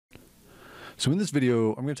So in this video,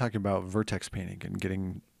 I'm going to talk about vertex painting and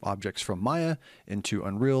getting objects from Maya into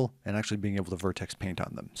Unreal and actually being able to vertex paint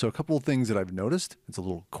on them. So a couple of things that I've noticed, it's a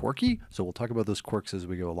little quirky, so we'll talk about those quirks as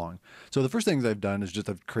we go along. So the first things I've done is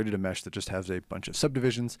I've created a mesh that just has a bunch of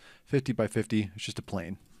subdivisions, 50 by 50, it's just a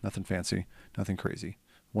plane, nothing fancy, nothing crazy,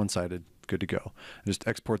 one-sided, good to go. Just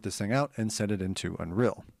export this thing out and send it into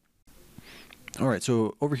Unreal. All right,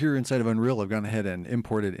 so over here inside of Unreal, I've gone ahead and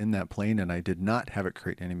imported in that plane, and I did not have it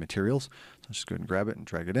create any materials. So let's just go ahead and grab it and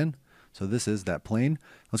drag it in. So this is that plane.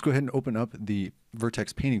 Let's go ahead and open up the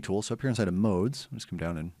Vertex Painting tool. So up here inside of Modes, I'll just come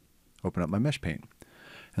down and open up my Mesh Paint.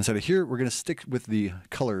 Inside of here, we're going to stick with the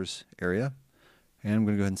Colors area, and I'm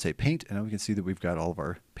going to go ahead and say Paint, and now we can see that we've got all of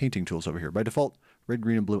our painting tools over here. By default, red,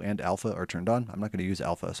 green, and blue, and alpha are turned on. I'm not going to use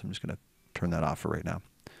alpha, so I'm just going to turn that off for right now.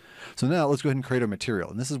 So now let's go ahead and create our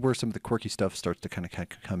material. And this is where some of the quirky stuff starts to kind of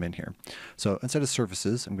come in here. So inside of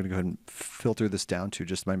surfaces, I'm going to go ahead and filter this down to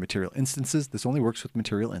just my material instances. This only works with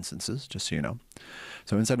material instances, just so you know.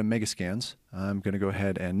 So inside of Megascans, I'm going to go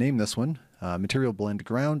ahead and name this one Material Blend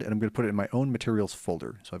Ground, and I'm going to put it in my own materials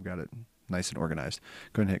folder. So I've got it nice and organized.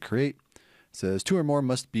 Go ahead and hit create. It says 2 or more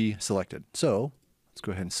must be selected. So let's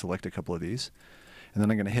go ahead and select a couple of these. And then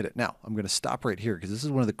I'm going to hit it. Now, I'm going to stop right here because this is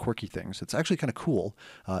one of the quirky things. It's actually kind of cool.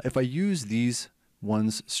 If I use these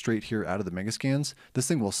ones straight here out of the Megascans, this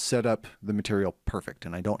thing will set up the material perfect,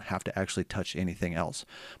 and I don't have to actually touch anything else.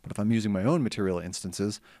 But if I'm using my own material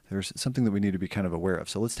instances, there's something that we need to be kind of aware of.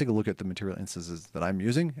 So let's take a look at the material instances that I'm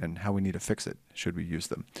using and how we need to fix it, should we use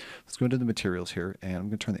them. Let's go into the materials here, and I'm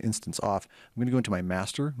going to turn the instance off. I'm going to go into my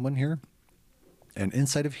master one here. And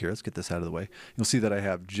inside of here, let's get this out of the way, you'll see that I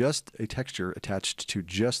have just a texture attached to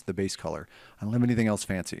just the base color. I don't have anything else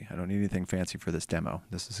fancy. I don't need anything fancy for this demo.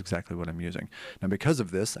 This is exactly what I'm using. Now because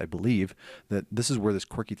of this, I believe that this is where this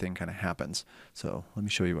quirky thing kind of happens. So let me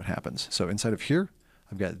show you what happens. So inside of here,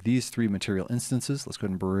 I've got these 3 material instances. Let's go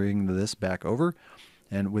ahead and bring this back over.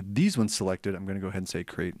 And with these ones selected, I'm going to go ahead and say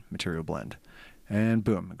create material blend. And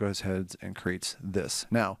boom, it goes ahead and creates this.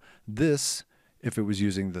 Now this, if it was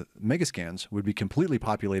using the Megascans, would be completely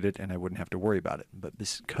populated and I wouldn't have to worry about it. But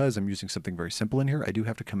because I'm using something very simple in here, I do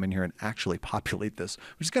have to come in here and actually populate this,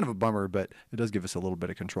 which is kind of a bummer, but it does give us a little bit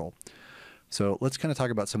of control. So let's kind of talk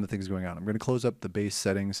about some of the things going on. I'm going to close up the base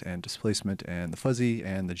settings and displacement and the fuzzy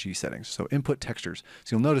and the G settings. So input textures.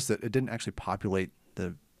 So you'll notice that it didn't actually populate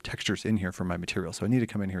the textures in here for my material. So I need to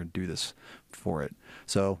come in here and do this for it.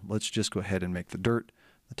 So let's just go ahead and make the dirt,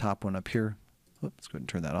 the top one up here. Let's go ahead and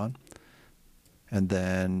turn that on. And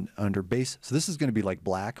then under base, so this is going to be like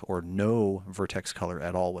black or no vertex color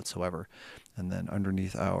at all whatsoever. And then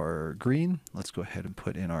underneath our green, let's go ahead and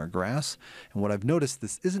put in our grass. And what I've noticed,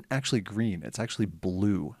 this isn't actually green, it's actually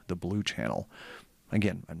blue, the blue channel.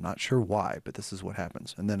 Again, I'm not sure why, but this is what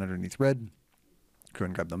happens. And then underneath red, go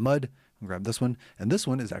and grab the mud and grab this one. And this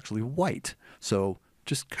one is actually white. So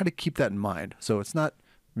just kind of keep that in mind. So it's not,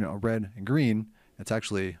 red and green, it's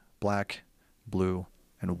actually black, blue,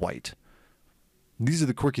 and white. These are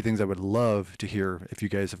the quirky things I would love to hear if you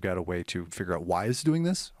guys have got a way to figure out why it's doing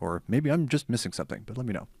this, or maybe I'm just missing something, but let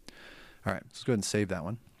me know. All right, let's go ahead and save that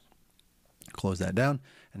one. Close that down.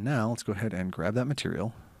 And now let's go ahead and grab that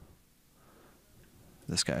material,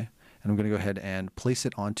 this guy, and I'm going to go ahead and place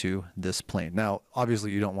it onto this plane. Now,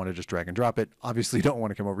 obviously you don't want to just drag and drop it. Obviously you don't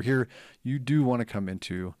want to come over here. You do want to come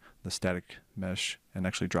into the static mesh and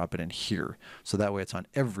actually drop it in here. So that way it's on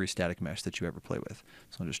every static mesh that you ever play with.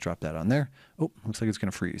 So I'll just drop that on there. Oh, looks like it's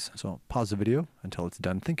going to freeze. So I'll pause the video until it's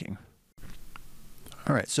done thinking.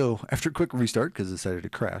 All right, so after a quick restart, because it decided to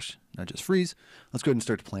crash, not just freeze, let's go ahead and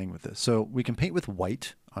start playing with this. So we can paint with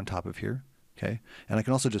white on top of here. Okay, and I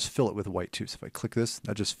can also just fill it with white too. So if I click this,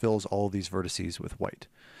 that just fills all these vertices with white.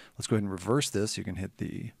 Let's go ahead and reverse this. You can hit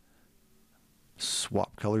the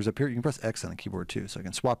swap colors up here. You can press X on the keyboard too. So I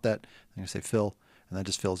can swap that. I'm going to say fill, and that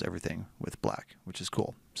just fills everything with black, which is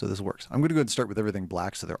cool. So this works. I'm going to go ahead and start with everything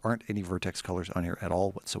black so there aren't any vertex colors on here at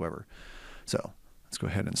all whatsoever. So let's go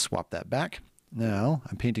ahead and swap that back. Now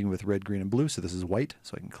I'm painting with red, green, and blue. So this is white.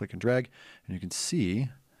 So I can click and drag, and you can see,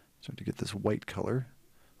 start to get this white color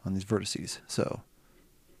on these vertices. So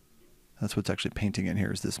that's what's actually painting in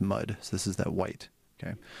here is this mud. So this is that white.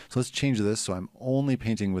 Okay. So let's change this. So I'm only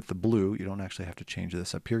painting with the blue. You don't actually have to change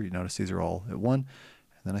this up here. You notice these are all at one. And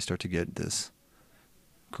then I start to get this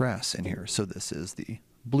grass in here. So this is the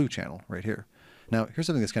blue channel right here. Now here's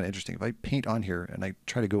something that's kind of interesting. If I paint on here and I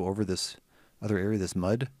try to go over this other area, this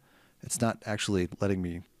mud, it's not actually letting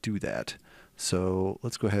me do that. So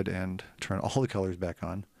let's go ahead and turn all the colors back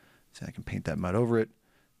on. So I can paint that mud over it.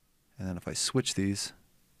 And then if I switch these,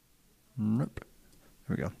 nope,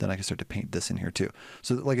 There we go. Then I can start to paint this in here too.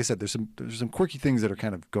 So like I said, there's some quirky things that are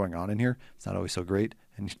kind of going on in here. It's not always so great.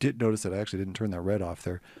 And you did notice that I actually didn't turn that red off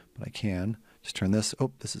there, but I can just turn this.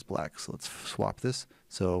 Oh, this is black. So let's swap this.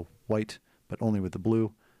 So white, but only with the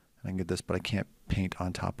blue. And I can get this, but I can't paint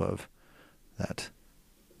on top of that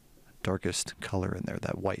darkest color in there,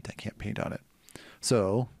 that white. I can't paint on it.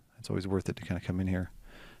 So it's always worth it to kind of come in here,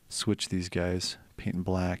 switch these guys, paint in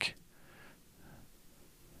black,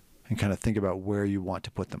 and kind of think about where you want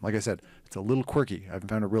to put them. Like I said, it's a little quirky. I haven't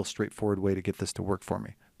found a real straightforward way to get this to work for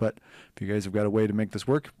me. But if you guys have got a way to make this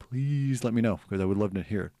work, please let me know, because I would love to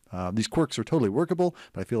hear it. These quirks are totally workable,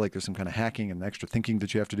 but I feel like there's some kind of hacking and extra thinking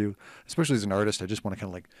that you have to do. Especially as an artist, I just want to kind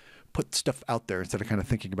of like put stuff out there instead of kind of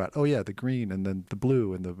thinking about, oh yeah, the green and then the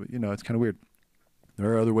blue and the, you know, it's kind of weird.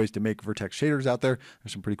 There are other ways to make Vertex shaders out there.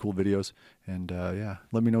 There's some pretty cool videos. And yeah,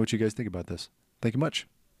 let me know what you guys think about this. Thank you much.